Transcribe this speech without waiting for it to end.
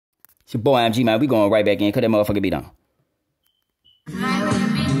It's your boy, I'm G, man. We going right back in. Cut that motherfucker beat on.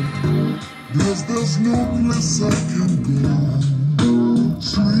 There's no place I can go.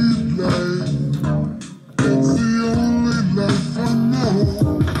 Sweet life, it's the only life I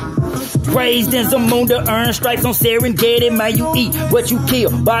know. Raised in some moon to earn stripes on Serengeti, man, you eat what you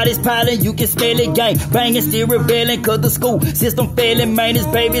kill. Bodies piling, you can smell it, gang banging, still rebelling, cause the school system failing, man, his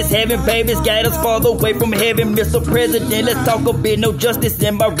babies having babies, got us farther away from heaven, Mr. President. Let's talk a bit, no justice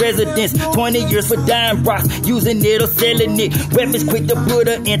in my residence. 20 years for dying rocks, using it or selling it. Weapons quick to put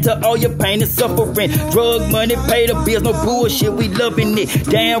an end to all your pain and suffering. Drug money, pay the bills, no bullshit, we loving it.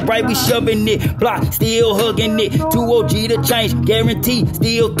 Damn right, we shoving it. Block, still hugging it. 2 OG to change, guarantee,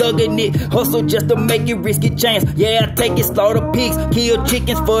 still thugging it. Hustle just to make it risky chance. Yeah, I take it, slaughter pigs, kill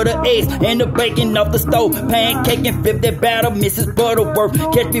chickens for the eggs and the bacon off the stove. Pancake and flip that batter, Mrs. Butterworth.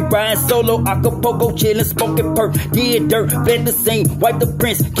 Catch me riding solo, Acapulco, chillin', smoking perk. Did dirt, fled the scene, wiped the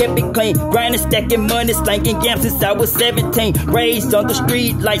prints, kept it clean. Grinding, stacking money, slanking yams since I was 17. Raised under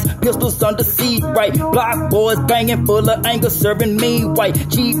street lights, pistols under seat right. Block boys banging, full of anger, serving mean white.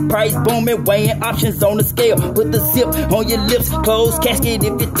 Cheap price booming, weighing options on the scale. Put the zip on your lips, closed casket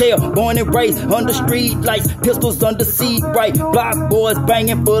if you tell. Born and raised under street lights, pistols under seat right. Block boys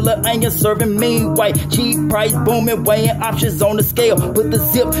banging, full of anger, serving mean white. Cheap price booming, weighing options on the scale. Put the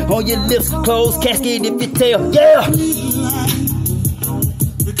zip on your lips, closed casket if you tell. Yeah!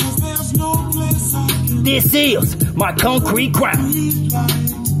 This is my concrete crown.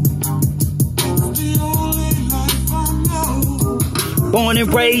 Born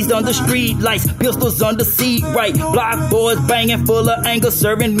and raised under street lights, pistols under seat right. Block boys banging, full of anger,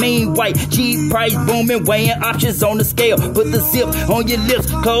 serving mean white. Cheap price booming, weighing options on the scale. Put the zip on your lips,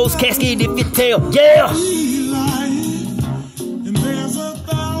 closed casket if you tell. Yeah!